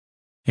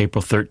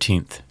April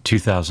 13th,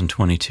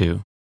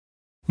 2022,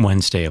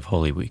 Wednesday of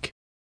Holy Week.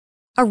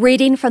 A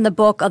reading from the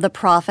book of the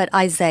prophet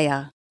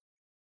Isaiah.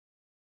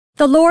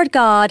 The Lord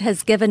God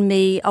has given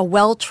me a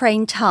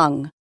well-trained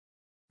tongue,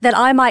 that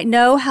I might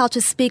know how to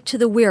speak to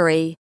the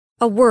weary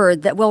a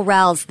word that will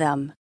rouse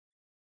them.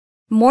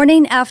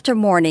 Morning after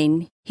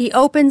morning he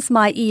opens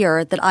my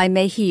ear that I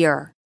may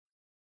hear,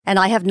 and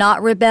I have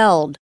not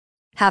rebelled,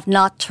 have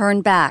not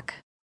turned back.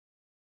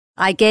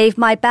 I gave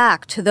my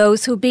back to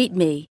those who beat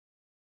me,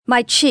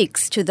 my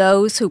cheeks to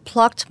those who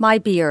plucked my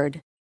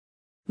beard.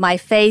 My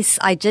face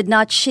I did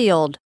not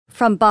shield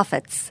from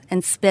buffets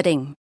and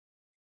spitting.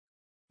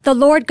 The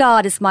Lord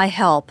God is my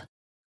help,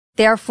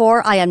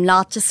 therefore I am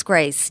not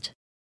disgraced.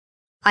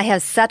 I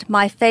have set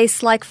my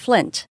face like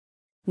flint,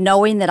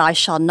 knowing that I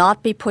shall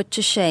not be put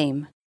to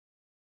shame.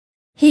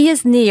 He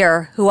is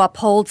near who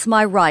upholds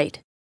my right.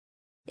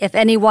 If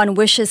anyone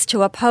wishes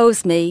to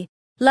oppose me,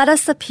 let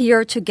us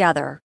appear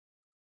together.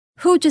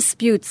 Who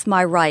disputes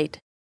my right?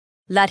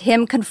 Let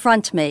him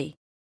confront me.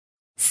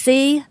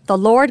 See, the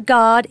Lord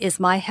God is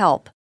my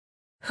help.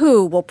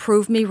 Who will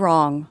prove me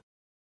wrong?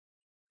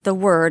 The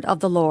word of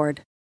the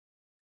Lord.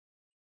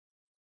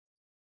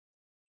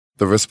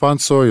 The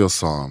responsorial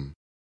psalm.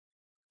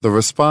 The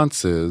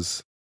response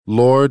is,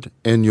 Lord,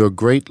 in your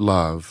great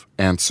love,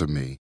 answer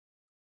me.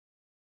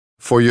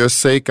 For your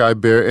sake I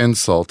bear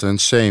insult,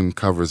 and shame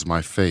covers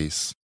my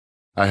face.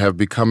 I have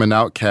become an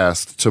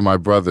outcast to my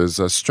brothers,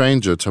 a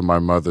stranger to my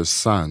mother's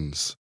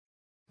sons.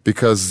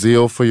 Because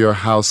zeal for your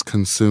house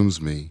consumes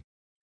me,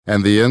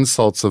 and the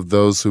insults of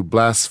those who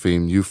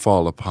blaspheme you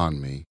fall upon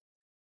me.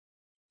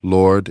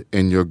 Lord,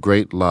 in your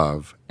great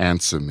love,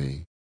 answer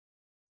me.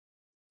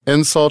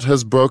 Insult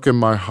has broken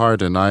my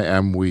heart, and I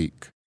am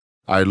weak.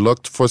 I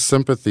looked for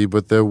sympathy,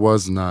 but there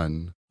was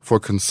none. For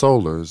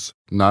consolers,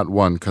 not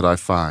one could I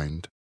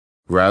find.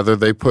 Rather,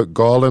 they put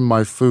gall in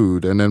my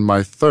food, and in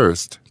my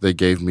thirst they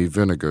gave me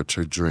vinegar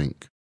to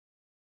drink.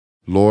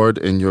 Lord,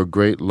 in your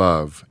great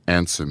love,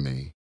 answer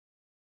me.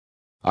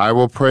 I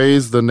will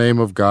praise the name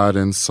of God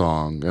in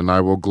song, and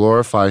I will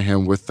glorify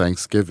him with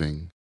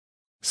thanksgiving.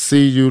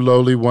 See, you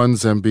lowly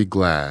ones, and be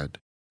glad.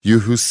 You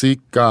who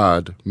seek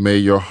God, may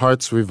your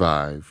hearts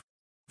revive.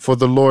 For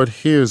the Lord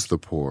hears the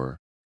poor,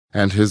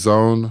 and his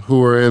own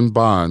who are in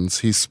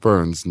bonds he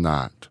spurns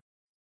not.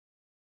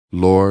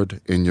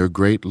 Lord, in your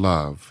great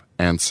love,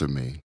 answer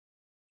me.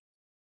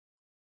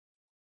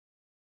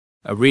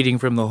 A reading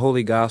from the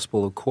Holy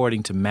Gospel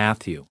according to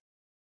Matthew.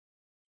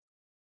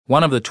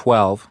 One of the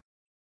 12,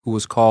 who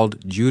was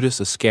called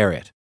Judas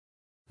Iscariot,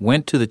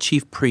 went to the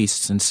chief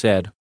priests and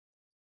said,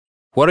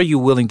 "What are you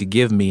willing to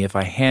give me if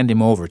I hand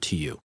him over to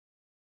you?"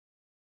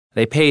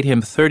 They paid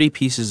him 30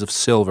 pieces of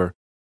silver,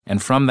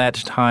 and from that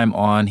time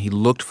on he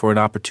looked for an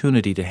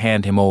opportunity to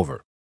hand him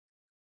over.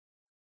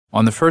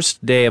 On the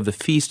first day of the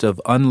Feast of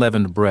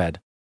Unleavened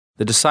Bread,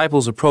 the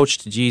disciples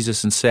approached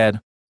Jesus and said,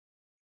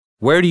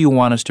 "Where do you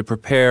want us to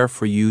prepare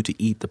for you to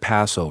eat the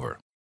Passover?"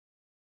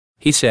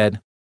 He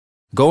said,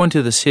 "Go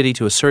into the city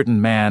to a certain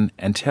man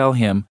and tell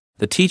him,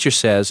 'The teacher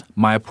says,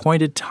 my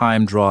appointed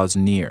time draws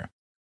near.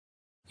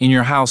 In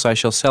your house I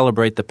shall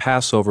celebrate the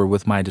Passover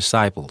with my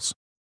disciples.'"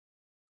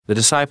 The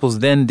disciples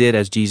then did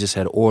as Jesus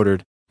had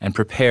ordered and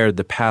prepared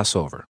the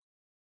Passover.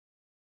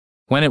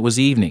 When it was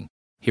evening,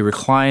 he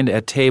reclined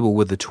at table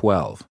with the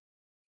 12.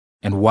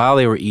 And while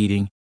they were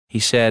eating, he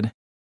said,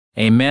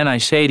 "Amen, I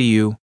say to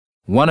you,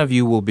 one of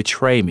you will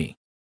betray me."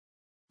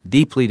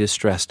 Deeply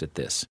distressed at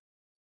this,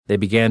 they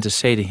began to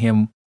say to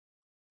him,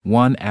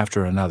 one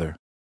after another,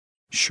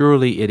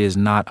 "Surely it is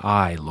not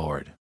I,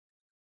 Lord."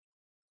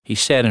 He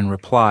said in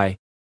reply,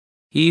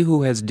 "He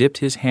who has dipped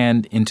his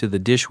hand into the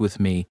dish with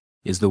me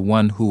is the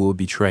one who will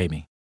betray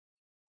me.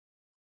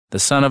 The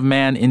Son of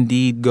Man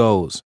indeed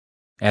goes,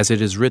 as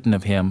it is written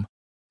of him,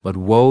 but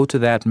woe to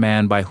that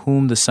man by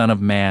whom the Son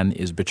of Man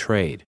is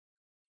betrayed.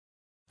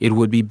 It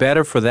would be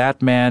better for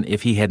that man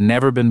if he had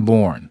never been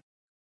born."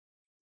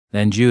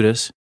 Then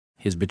Judas,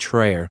 his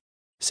betrayer,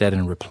 said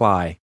in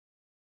reply,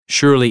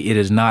 "Surely it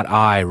is not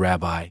I,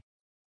 Rabbi."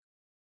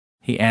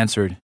 He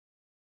answered,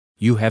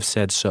 "You have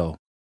said so."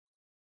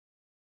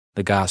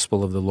 The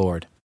Gospel of the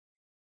Lord.